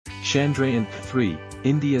Chandrayaan-3,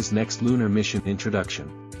 India's next lunar mission introduction.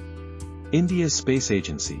 India's space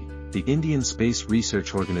agency, the Indian Space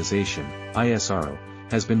Research Organisation, ISRO,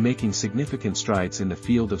 has been making significant strides in the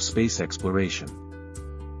field of space exploration.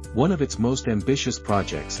 One of its most ambitious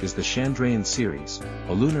projects is the Chandrayaan series,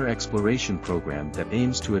 a lunar exploration program that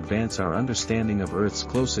aims to advance our understanding of Earth's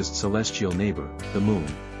closest celestial neighbor, the Moon.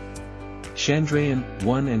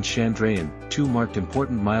 Chandrayaan-1 and Chandrayaan-2 marked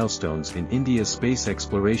important milestones in India's space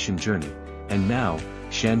exploration journey, and now,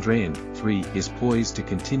 Chandrayaan-3 is poised to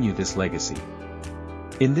continue this legacy.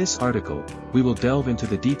 In this article, we will delve into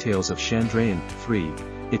the details of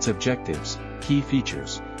Chandrayaan-3, its objectives, key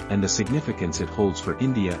features, and the significance it holds for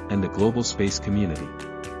India and the global space community.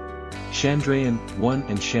 Chandrayaan-1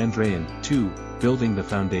 and Chandrayaan-2, building the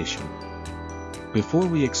foundation. Before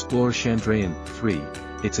we explore Chandrayaan-3,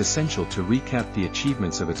 it's essential to recap the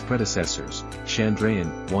achievements of its predecessors,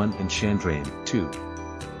 Chandrayaan-1 and Chandrayaan-2.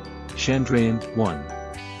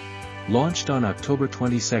 Chandrayaan-1. Launched on October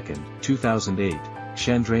 22, 2008,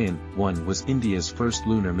 Chandrayaan-1 was India's first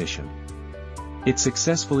lunar mission. It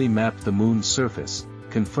successfully mapped the Moon's surface,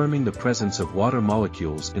 confirming the presence of water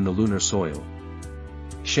molecules in the lunar soil.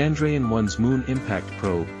 Chandrayaan-1's Moon Impact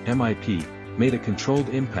Probe, MIP, made a controlled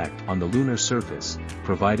impact on the lunar surface,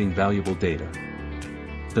 providing valuable data.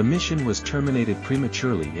 The mission was terminated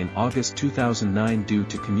prematurely in August 2009 due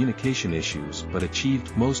to communication issues but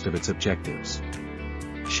achieved most of its objectives.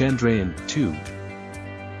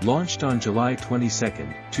 Chandrayaan-2. Launched on July 22,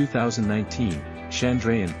 2019,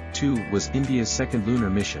 Chandrayaan-2 was India's second lunar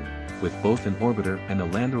mission, with both an orbiter and a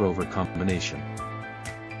lander rover combination.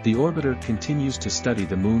 The orbiter continues to study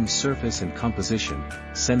the Moon's surface and composition,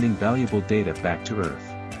 sending valuable data back to Earth.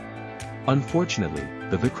 Unfortunately,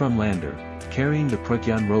 the Vikram lander, carrying the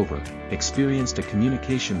Pragyan rover, experienced a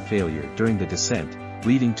communication failure during the descent,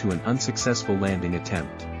 leading to an unsuccessful landing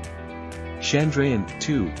attempt.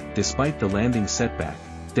 Chandrayaan-2, despite the landing setback,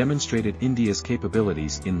 demonstrated India's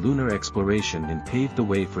capabilities in lunar exploration and paved the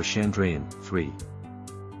way for Chandrayaan-3.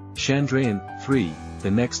 Chandrayaan-3,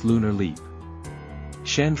 the next lunar leap.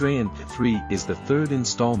 Chandrayaan-3 is the third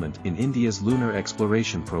installment in India's lunar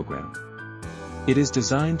exploration program. It is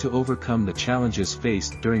designed to overcome the challenges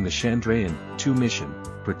faced during the Chandrayaan-2 mission,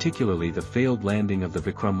 particularly the failed landing of the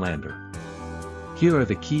Vikram lander. Here are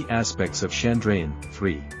the key aspects of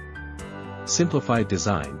Chandrayaan-3. Simplified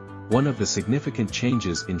design. One of the significant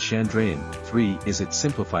changes in Chandrayaan-3 is its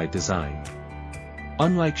simplified design.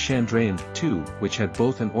 Unlike Chandrayaan-2, which had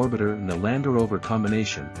both an orbiter and a lander-rover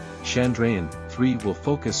combination, Chandrayaan-3 will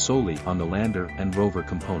focus solely on the lander and rover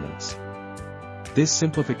components. This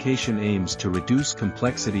simplification aims to reduce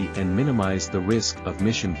complexity and minimize the risk of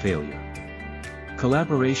mission failure.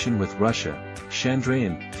 Collaboration with Russia.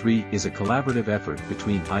 Chandrayaan-3 is a collaborative effort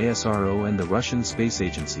between ISRO and the Russian space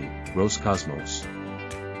agency, Roscosmos.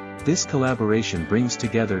 This collaboration brings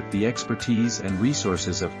together the expertise and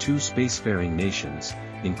resources of two spacefaring nations,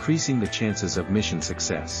 increasing the chances of mission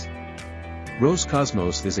success.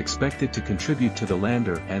 Roscosmos is expected to contribute to the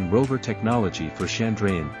lander and rover technology for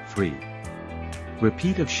Chandrayaan-3.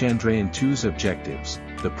 Repeat of Chandrayaan-2's objectives.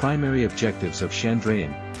 The primary objectives of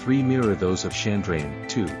Chandrayaan-3 mirror those of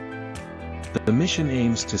Chandrayaan-2. The mission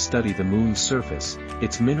aims to study the Moon's surface,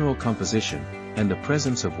 its mineral composition, and the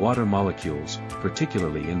presence of water molecules,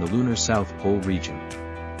 particularly in the lunar South Pole region.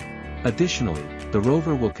 Additionally, the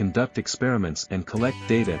rover will conduct experiments and collect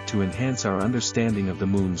data to enhance our understanding of the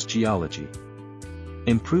Moon's geology.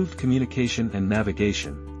 Improved communication and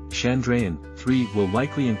navigation. Chandrayaan-3 will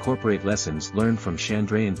likely incorporate lessons learned from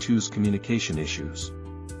Chandrayaan-2's communication issues.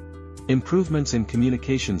 Improvements in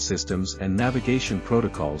communication systems and navigation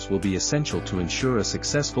protocols will be essential to ensure a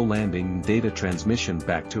successful landing and data transmission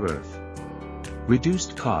back to Earth.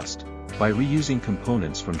 Reduced cost. By reusing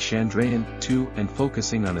components from Chandrayaan-2 and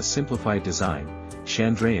focusing on a simplified design,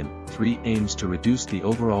 Chandrayaan-3 aims to reduce the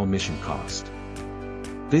overall mission cost.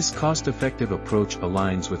 This cost-effective approach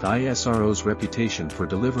aligns with ISRO's reputation for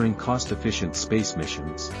delivering cost-efficient space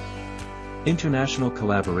missions. International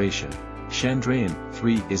collaboration.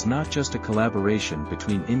 Chandrayaan-3 is not just a collaboration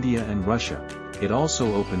between India and Russia, it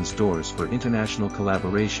also opens doors for international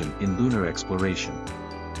collaboration in lunar exploration.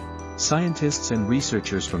 Scientists and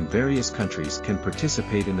researchers from various countries can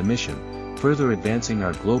participate in the mission, further advancing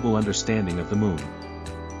our global understanding of the Moon.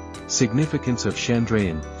 Significance of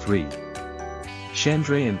Chandrayaan-3.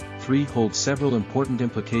 Chandrayaan-3 holds several important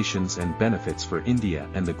implications and benefits for India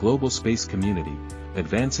and the global space community.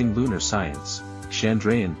 Advancing lunar science.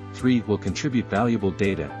 Chandrayaan-3 will contribute valuable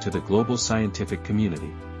data to the global scientific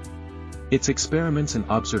community. Its experiments and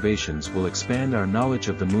observations will expand our knowledge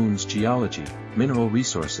of the Moon's geology, mineral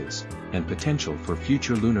resources, and potential for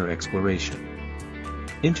future lunar exploration.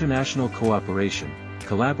 International cooperation,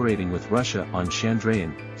 collaborating with Russia on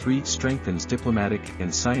Chandrayaan-3 strengthens diplomatic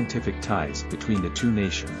and scientific ties between the two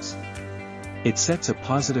nations. It sets a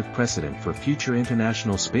positive precedent for future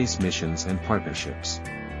international space missions and partnerships.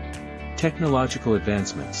 Technological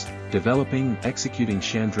advancements, developing and executing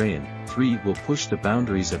Chandrayaan-3 will push the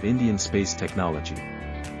boundaries of Indian space technology.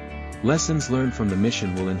 Lessons learned from the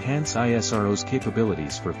mission will enhance ISRO's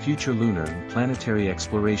capabilities for future lunar and planetary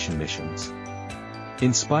exploration missions.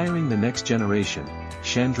 Inspiring the next generation,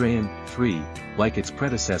 Chandrayaan-3, like its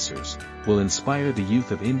predecessors, will inspire the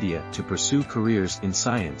youth of India to pursue careers in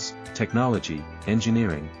science, technology,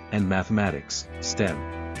 engineering, and mathematics, STEM.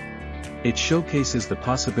 It showcases the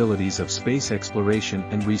possibilities of space exploration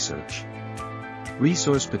and research.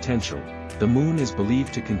 Resource potential, the Moon is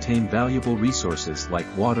believed to contain valuable resources like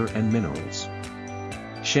water and minerals.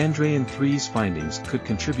 Chandrayaan-3's findings could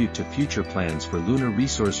contribute to future plans for lunar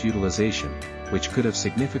resource utilization, which could have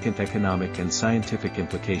significant economic and scientific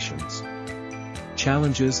implications.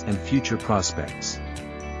 Challenges and future prospects.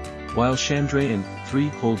 While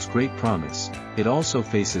Chandrayaan-3 holds great promise, it also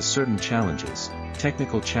faces certain challenges.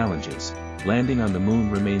 Technical challenges. Landing on the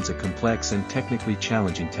Moon remains a complex and technically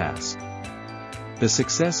challenging task. The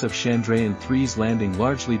success of Chandrayaan-3's landing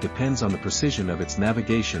largely depends on the precision of its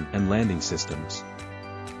navigation and landing systems.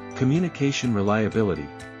 Communication reliability.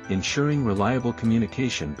 Ensuring reliable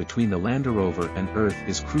communication between the lander rover and Earth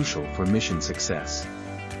is crucial for mission success.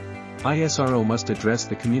 ISRO must address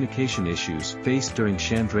the communication issues faced during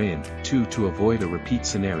Chandrayaan-2 to avoid a repeat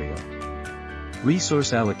scenario.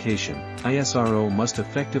 Resource allocation. ISRO must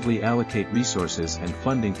effectively allocate resources and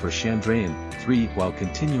funding for Chandrayaan-3 while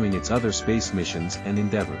continuing its other space missions and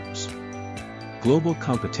endeavors. Global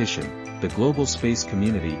competition. The global space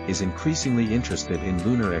community is increasingly interested in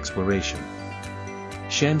lunar exploration.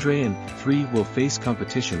 Chandrayaan-3 will face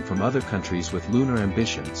competition from other countries with lunar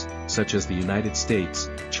ambitions, such as the United States,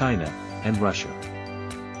 China, and Russia.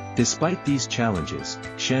 Despite these challenges,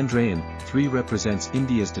 Chandrayaan-3 represents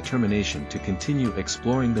India's determination to continue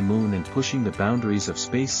exploring the Moon and pushing the boundaries of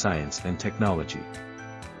space science and technology.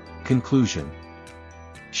 Conclusion.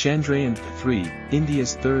 Chandrayaan-3,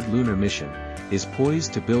 India's third lunar mission, is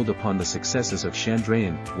poised to build upon the successes of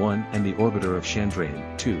Chandrayaan-1 and the orbiter of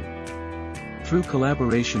Chandrayaan-2. Through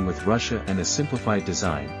collaboration with Russia and a simplified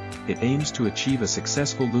design, it aims to achieve a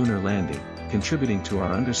successful lunar landing, contributing to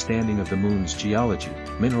our understanding of the Moon's geology,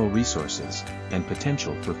 mineral resources, and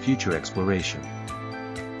potential for future exploration.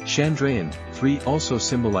 Chandrayaan-3 also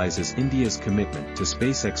symbolizes India's commitment to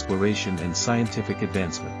space exploration and scientific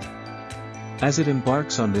advancement. As it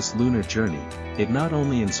embarks on this lunar journey, it not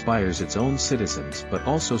only inspires its own citizens but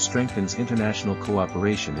also strengthens international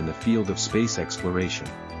cooperation in the field of space exploration.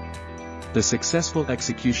 The successful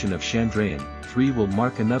execution of Chandrayaan-3 will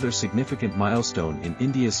mark another significant milestone in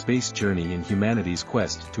India's space journey in humanity's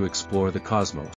quest to explore the cosmos.